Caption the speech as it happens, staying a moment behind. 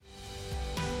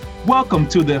Welcome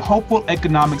to the Hopeful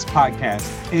Economics Podcast,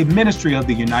 a ministry of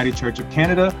the United Church of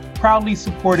Canada, proudly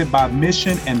supported by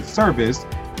Mission and Service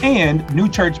and New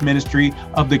Church Ministry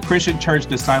of the Christian Church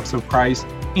Disciples of Christ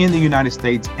in the United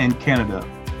States and Canada.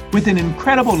 With an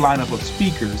incredible lineup of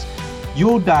speakers,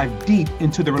 you'll dive deep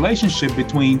into the relationship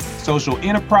between social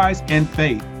enterprise and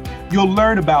faith. You'll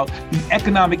learn about the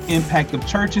economic impact of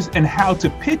churches and how to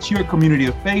pitch your community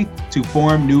of faith to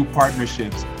form new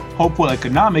partnerships. Hopeful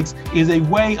Economics is a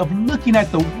way of looking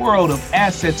at the world of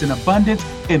assets in abundance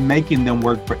and making them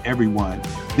work for everyone.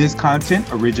 This content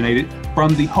originated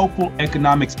from the Hopeful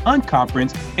Economics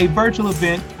Unconference, a virtual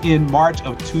event in March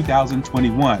of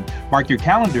 2021. Mark your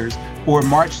calendars for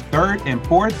March 3rd and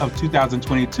 4th of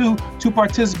 2022 to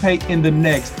participate in the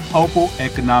next Hopeful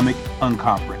Economic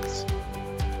Unconference.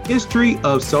 History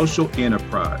of social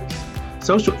enterprise.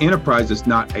 Social enterprise is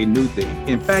not a new thing.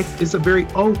 In fact, it's a very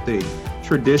old thing.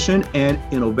 Tradition and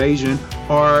innovation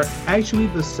are actually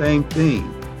the same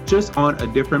thing, just on a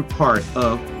different part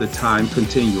of the time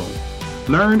continuum.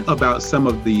 Learn about some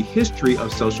of the history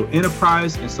of social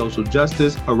enterprise and social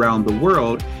justice around the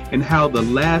world and how the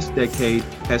last decade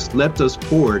has leapt us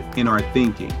forward in our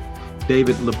thinking.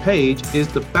 David LePage is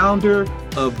the founder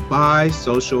of Buy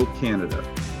Social Canada.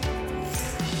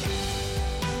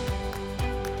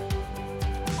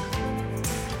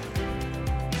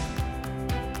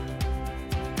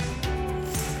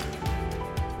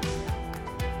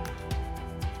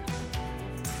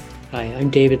 Hi, I'm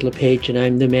David LePage, and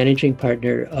I'm the managing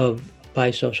partner of Buy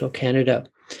Social Canada.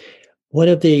 One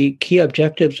of the key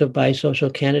objectives of Buy Social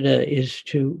Canada is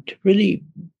to really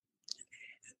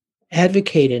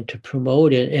advocate and to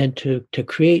promote it and to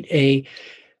create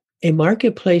a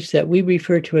marketplace that we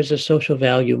refer to as a social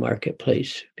value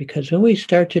marketplace. Because when we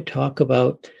start to talk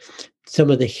about some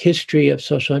of the history of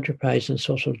social enterprise and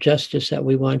social justice that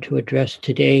we want to address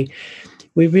today,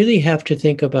 we really have to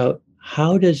think about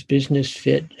how does business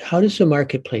fit? How does the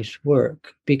marketplace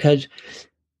work? Because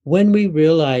when we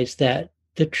realize that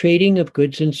the trading of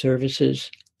goods and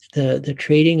services, the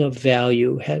trading of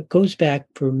value goes back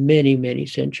for many, many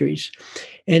centuries.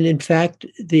 And in fact,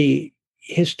 the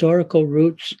historical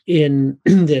roots in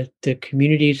the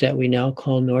communities that we now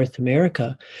call North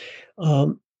America,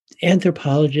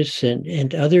 anthropologists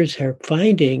and others are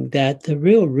finding that the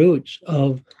real roots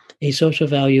of a social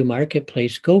value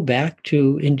marketplace go back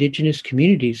to indigenous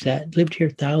communities that lived here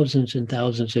thousands and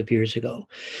thousands of years ago.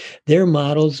 Their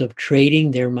models of trading,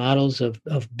 their models of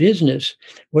business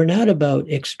were not about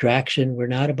extraction, were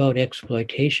not about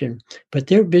exploitation, but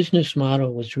their business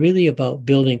model was really about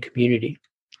building community.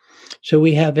 So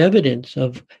we have evidence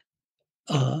of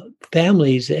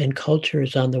families and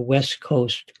cultures on the West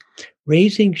Coast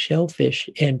raising shellfish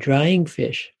and drying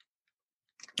fish,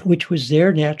 which was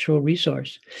their natural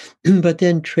resource, but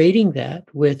then trading that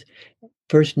with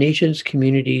First Nations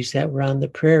communities that were on the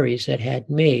prairies that had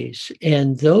maize.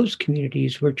 And those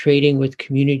communities were trading with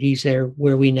communities there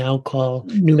where we now call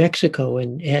New Mexico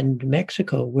and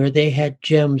Mexico, where they had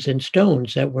gems and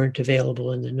stones that weren't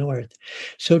available in the north.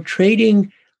 So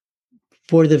trading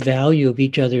for the value of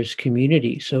each other's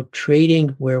community. So trading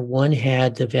where one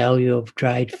had the value of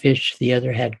dried fish, the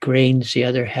other had grains, the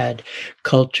other had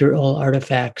cultural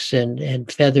artifacts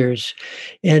and feathers.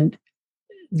 And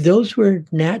those were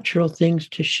natural things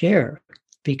to share,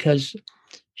 because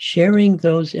sharing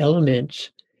those elements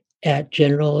at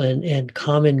general and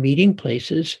common meeting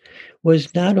places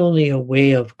was not only a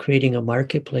way of creating a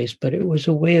marketplace, but it was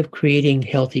a way of creating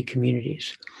healthy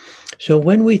communities. So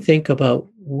when we think about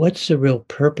what's the real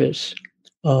purpose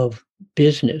of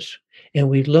business, and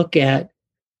we look at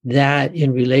that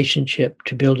in relationship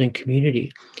to building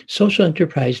community, social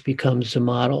enterprise becomes the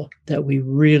model that we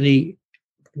really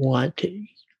want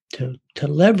to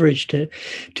leverage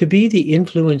to be the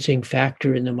influencing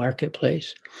factor in the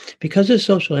marketplace. Because a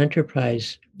social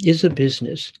enterprise is a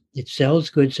business, it sells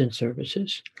goods and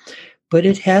services, but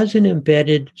it has an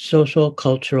embedded social,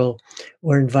 cultural,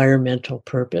 or environmental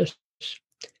purpose.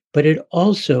 But it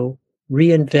also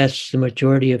reinvests the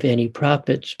majority of any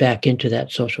profits back into that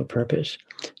social purpose.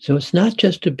 So it's not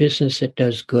just a business that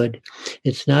does good.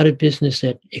 It's not a business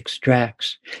that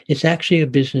extracts. It's actually a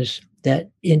business that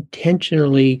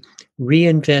intentionally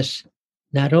reinvests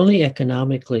not only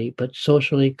economically, but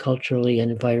socially, culturally,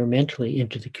 and environmentally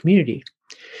into the community.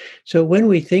 So when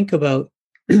we think about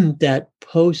that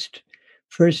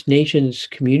post-First Nations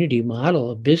community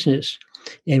model of business,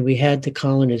 and we had the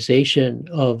colonization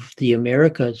of the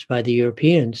Americas by the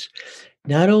Europeans,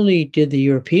 not only did the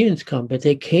Europeans come, but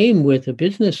they came with a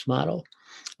business model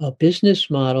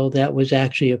that was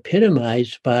actually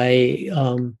epitomized by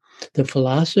the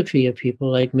philosophy of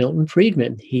people like Milton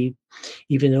Friedman.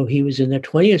 Even though he was in the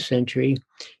 20th century,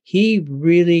 he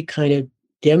really kind of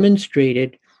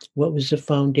demonstrated what was the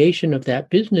foundation of that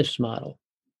business model.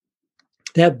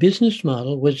 That business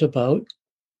model was about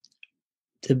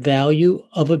the value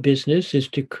of a business is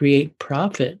to create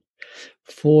profit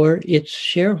for its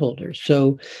shareholders.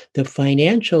 So the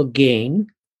financial gain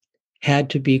had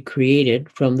to be created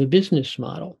from the business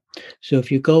model. So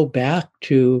if you go back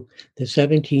to the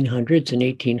 1700s and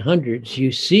 1800s,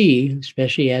 you see,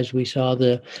 especially as we saw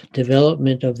the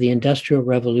development of the Industrial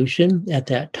Revolution at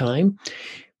that time,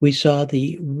 we saw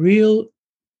the real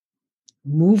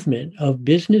movement of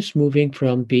business moving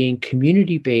from being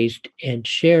community-based and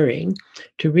sharing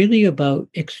to really about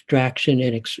extraction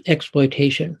and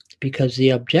exploitation, because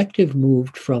the objective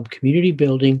moved from community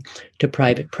building to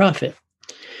private profit.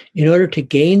 In order to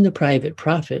gain the private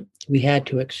profit, we had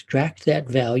to extract that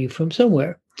value from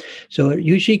somewhere. So it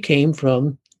usually came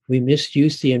from, we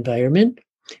misused the environment,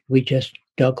 we just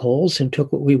dug holes and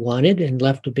took what we wanted and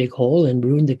left a big hole and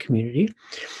ruined the community.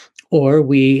 Or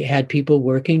we had people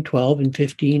working 12 and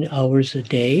 15 hours a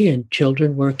day and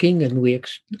children working, and we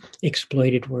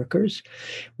exploited workers.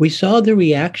 We saw the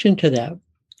reaction to that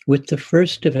with the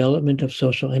first development of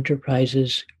social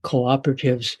enterprises,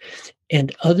 cooperatives,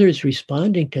 and others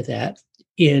responding to that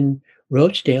in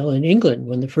Rochdale in England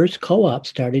when the first co-op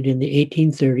started in the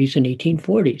 1830s and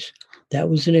 1840s. That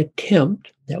was an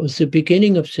attempt. That was the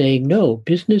beginning of saying, no,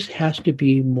 business has to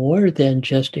be more than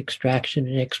just extraction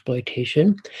and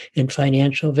exploitation and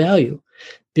financial value.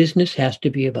 Business has to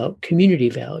be about community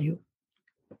value.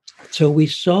 So we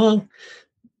saw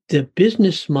the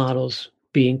business models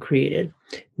being created.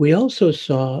 We also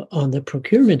saw on the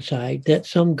procurement side that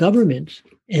some governments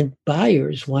and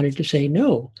buyers wanted to say,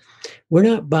 no, we're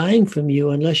not buying from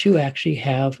you unless you actually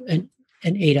have an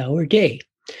 8-hour day.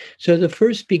 So the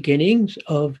first beginnings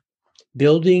of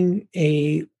building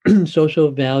a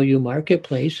social value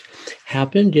marketplace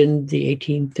happened in the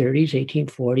 1830s,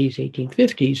 1840s,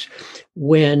 1850s,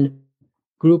 when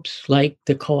groups like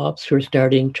the co-ops were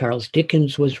starting. Charles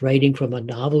Dickens was writing from a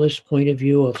novelist point of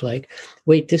view of like,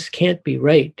 wait, this can't be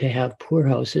right to have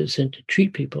poorhouses and to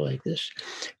treat people like this.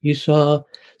 You saw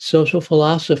social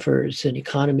philosophers and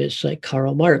economists like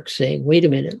Karl Marx saying, wait a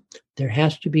minute, there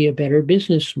has to be a better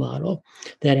business model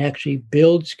that actually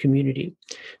builds community.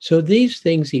 So these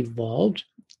things evolved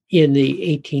in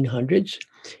the 1800s.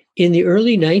 In the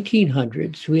early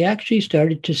 1900s, we actually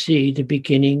started to see the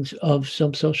beginnings of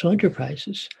some social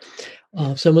enterprises,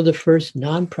 some of the first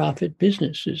nonprofit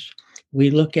businesses.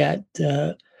 We look at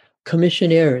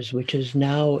Commissionaires, which is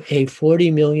now a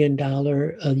 $40 million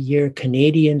a year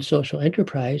Canadian social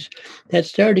enterprise that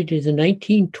started in the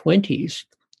 1920s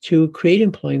to create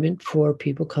employment for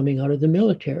people coming out of the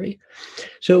military.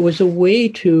 So it was a way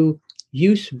to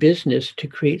use business to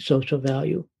create social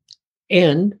value.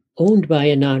 And owned by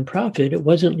a nonprofit, it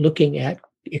wasn't looking at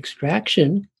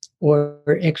extraction or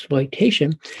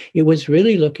exploitation. It was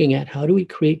really looking at how do we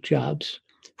create jobs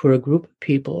for a group of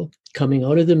people coming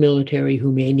out of the military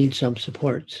who may need some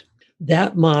supports.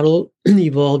 That model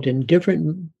evolved in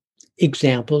different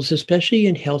examples, especially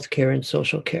in healthcare and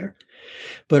social care.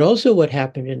 But also what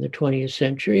happened in the 20th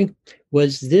century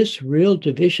was this real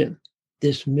division,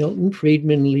 this Milton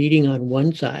Friedman leading on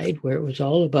one side, where it was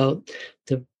all about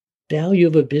the value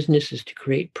of a business is to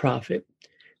create profit,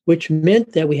 which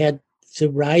meant that we had the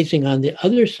rising on the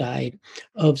other side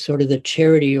of sort of the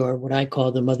charity, or what I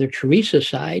call the Mother Teresa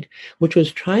side, which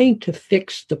was trying to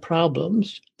fix the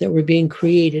problems that were being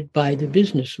created by the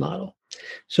business model.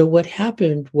 So what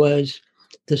happened was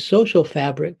the social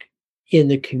fabric in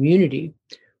the community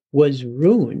was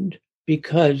ruined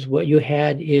because what you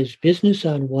had is business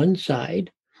on one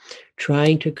side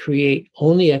trying to create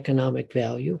only economic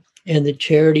value, and the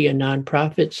charity and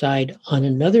nonprofit side on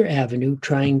another avenue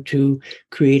trying to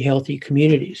create healthy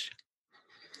communities.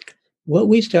 What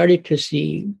we started to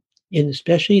see in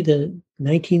especially the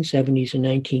 1970s and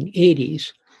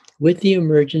 1980s, with the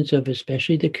emergence of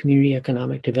especially the community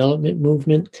economic development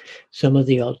movement, some of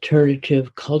the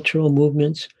alternative cultural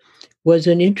movements, was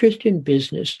an interest in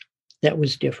business that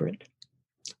was different.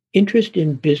 Interest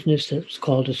in business that was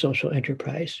called a social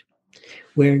enterprise,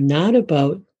 where not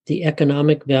about the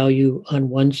economic value on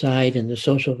one side and the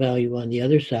social value on the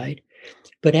other side,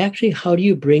 but actually how do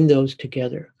you bring those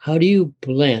together? How do you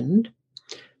blend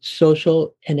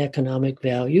social and economic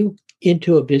value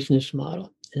into a business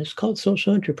model? And it's called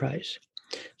social enterprise.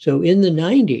 So in the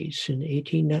 90s, in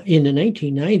the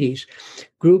 1990s,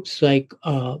 groups like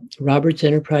Roberts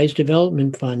Enterprise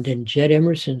Development Fund and Jed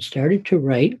Emerson started to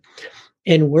write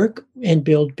and work and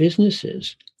build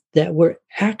businesses that were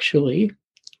actually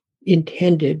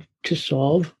intended to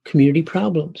solve community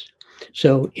problems.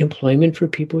 So employment for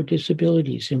people with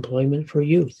disabilities, employment for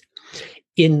youth.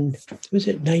 In,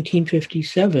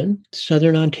 1957,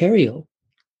 Southern Ontario,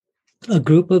 a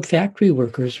group of factory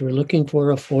workers were looking for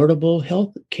affordable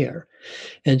health care.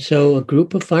 And so a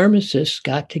group of pharmacists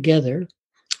got together,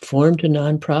 formed a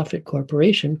nonprofit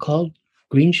corporation called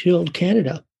Green Shield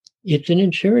Canada. It's an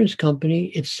insurance company.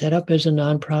 It's set up as a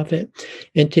nonprofit.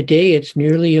 And today it's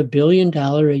nearly $1 billion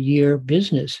a year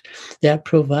business that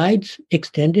provides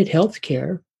extended health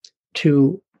care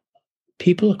to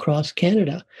people across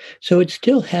Canada. So it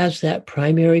still has that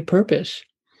primary purpose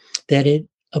that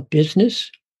a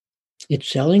business, it's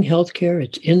selling healthcare,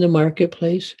 it's in the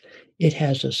marketplace, it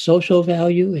has a social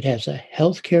value, it has a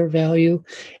healthcare value,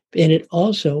 and it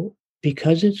also,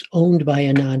 because it's owned by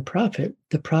a nonprofit,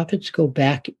 the profits go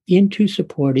back into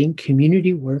supporting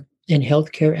community work and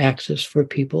healthcare access for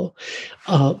people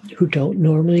who don't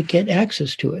normally get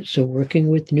access to it. So working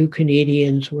with New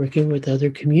Canadians, working with other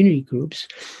community groups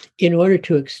in order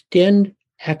to extend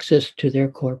access to their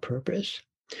core purpose.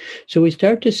 So we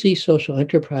start to see social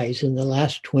enterprise in the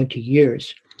last 20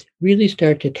 years really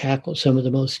start to tackle some of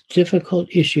the most difficult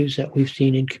issues that we've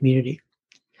seen in community.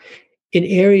 In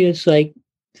areas like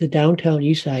the downtown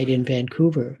east side in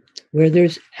Vancouver, where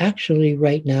there's actually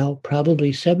right now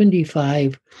probably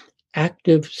 75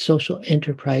 active social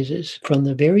enterprises, from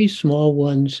the very small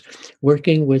ones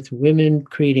working with women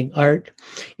creating art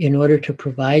in order to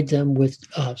provide them with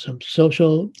some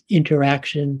social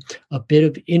interaction, a bit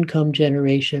of income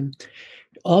generation,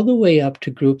 all the way up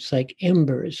to groups like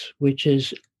Embers, which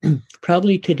is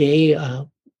probably today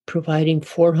providing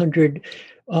 400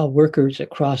 workers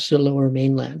across the Lower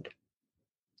Mainland.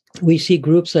 We see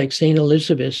groups like St.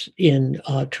 Elizabeth's in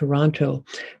Toronto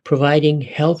providing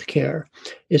health care,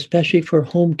 especially for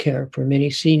home care for many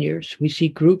seniors. We see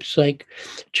groups like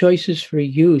Choices for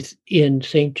Youth in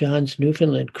St. John's,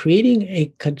 Newfoundland, creating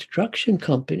a construction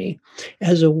company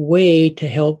as a way to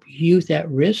help youth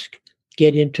at risk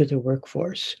get into the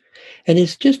workforce. And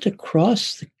it's just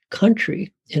across the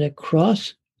country and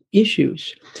across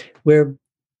issues where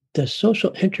the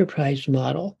social enterprise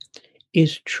model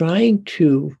is trying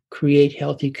to create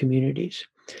healthy communities.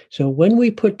 So when we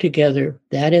put together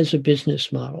that as a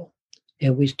business model,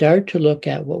 and we start to look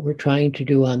at what we're trying to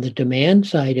do on the demand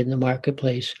side in the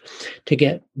marketplace to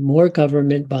get more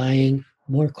government buying,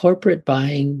 more corporate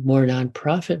buying, more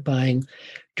nonprofit buying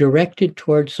directed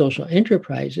towards social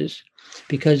enterprises,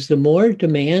 because the more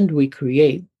demand we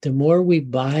create, the more we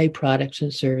buy products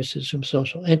and services from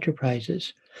social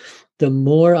enterprises, the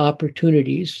more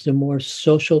opportunities, the more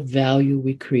social value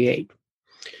we create.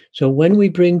 So when we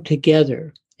bring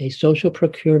together a social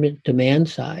procurement demand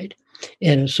side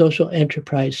and a social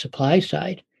enterprise supply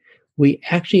side, we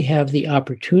actually have the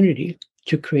opportunity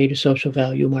to create a social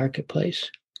value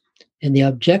marketplace. And the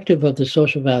objective of the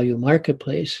social value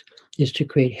marketplace is to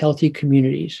create healthy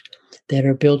communities that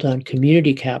are built on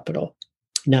community capital,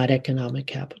 not economic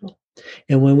capital.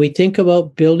 And when we think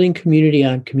about building community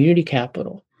on community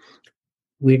capital,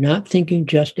 we're not thinking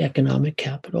just economic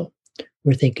capital.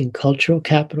 We're thinking cultural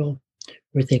capital.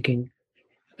 We're thinking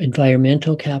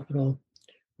environmental capital.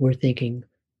 We're thinking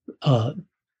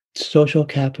social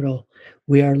capital.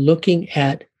 We are looking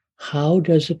at how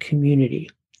does a community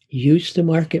use the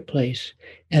marketplace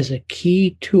as a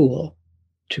key tool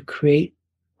to create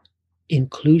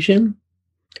inclusion,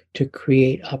 to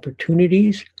create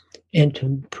opportunities, and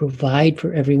to provide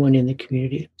for everyone in the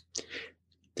community.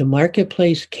 The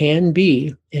marketplace can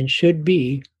be and should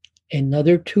be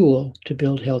another tool to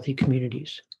build healthy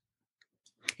communities.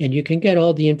 And you can get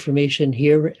all the information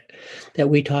here that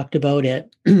we talked about at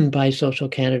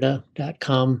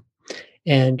buysocialcanada.com,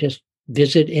 and just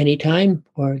visit anytime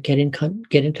or get in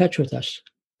touch with us.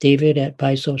 David at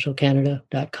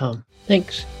buysocialcanada.com.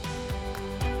 Thanks.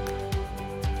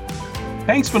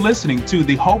 Thanks for listening to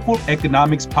the Hopeful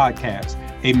Economics Podcast,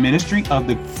 a ministry of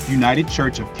the United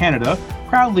Church of Canada,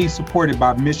 proudly supported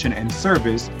by Mission and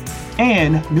Service,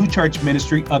 and New Church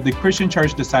Ministry of the Christian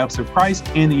Church Disciples of Christ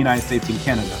in the United States and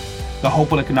Canada. The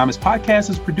Hopeful Economics Podcast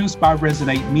is produced by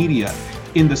Resonate Media.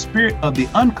 In the spirit of the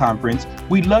Unconference,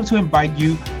 we'd love to invite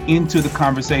you into the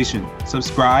conversation.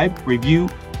 Subscribe, review,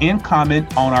 and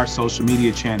comment on our social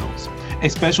media channels. A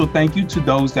special thank you to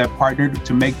those that partnered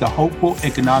to make the Hopeful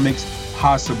Economics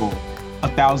possible: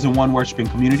 1001 Worshiping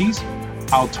Communities,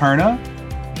 Alterna,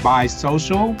 Buy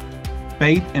Social,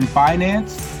 Faith and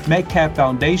Finance, Metcalf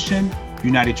Foundation,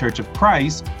 United Church of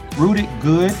Christ, Rooted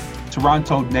Good,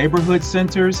 Toronto Neighborhood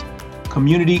Centers,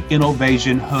 Community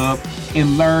Innovation Hub,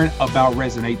 and learn about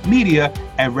Resonate Media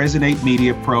at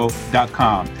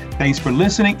ResonateMediaPro.com. Thanks for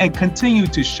listening, and continue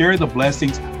to share the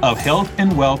blessings of health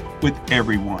and wealth with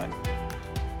everyone.